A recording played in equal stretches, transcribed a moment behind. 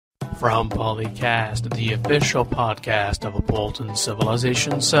From PolyCast, the official podcast of Appleton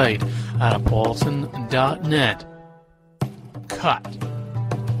Civilization site at appleton.net. Cut.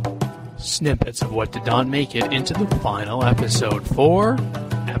 Snippets of what did not make it into the final episode for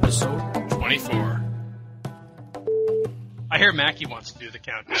episode 24. I hear Mackie wants to do the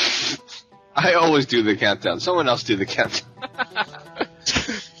countdown. I always do the countdown. Someone else do the countdown.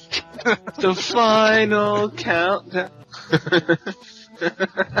 The final countdown.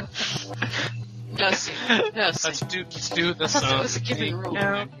 Let's do the song. Let's give it a roll.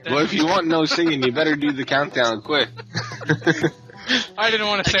 Well, if you want no singing, you better do the countdown quick. I didn't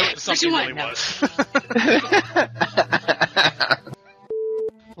want to say what the something really was.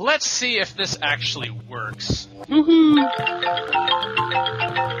 Let's see if this actually works. Woohoo!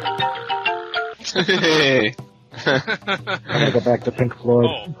 Hey. I'm gonna go back to Pink Floyd.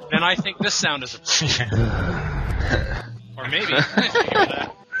 Oh, then I think this sound is or maybe I hear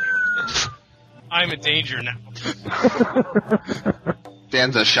that. I'm a danger now.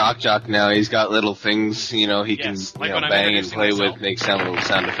 Dan's a shock jock now. He's got little things, he Yes, can like when I'm bang and introducing play myself. with, make little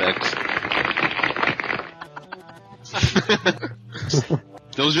sound effects.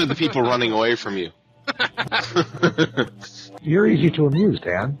 Those are the people running away from you. You're easy to amuse,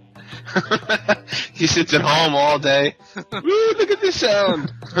 Dan. He sits at home all day. Woo, look at this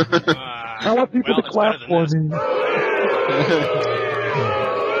sound. I want people to it's clap better for than me.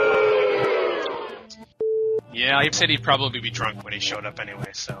 Yeah, he said he'd probably be drunk when he showed up anyway,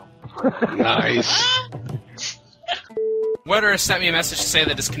 so. Nice. Wouter sent me a message to say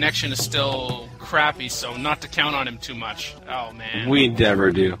that his connection is still crappy, so not to count on him too much. Oh, man. We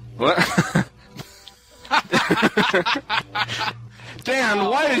never do. What? Dan,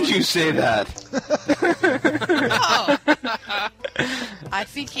 why did you say that? Oh. I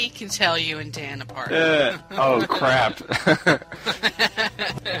think he can tell you and Dan apart. Oh, crap.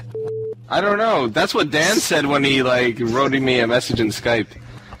 I don't know. That's what Dan said when he, wrote me a message in Skype.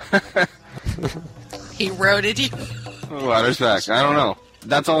 He wrote it. Oh, Wouter's back. I don't know.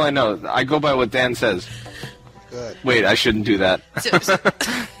 That's all I know. I go by what Dan says. Good. Wait, I shouldn't do that.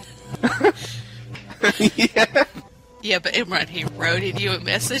 Yeah. Yeah, but Imran, he wrote you a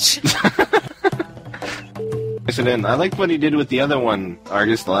message. I liked what he did with the other one, or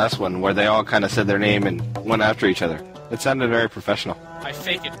just the last one, where they all kind of said their name and went after each other. It sounded very professional. I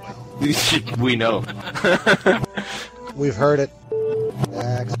fake it well. We know. We've heard it.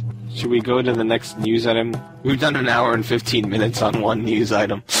 Next. Should we go to the next news item? We've done an hour and 15 minutes on one news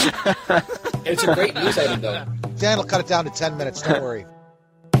item. It's a great news item, though. Dan will cut it down to 10 minutes, don't worry.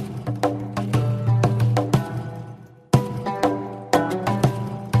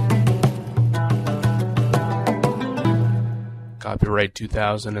 Copyright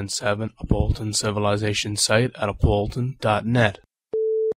 2007, Appleton Civilization site at appleton.net.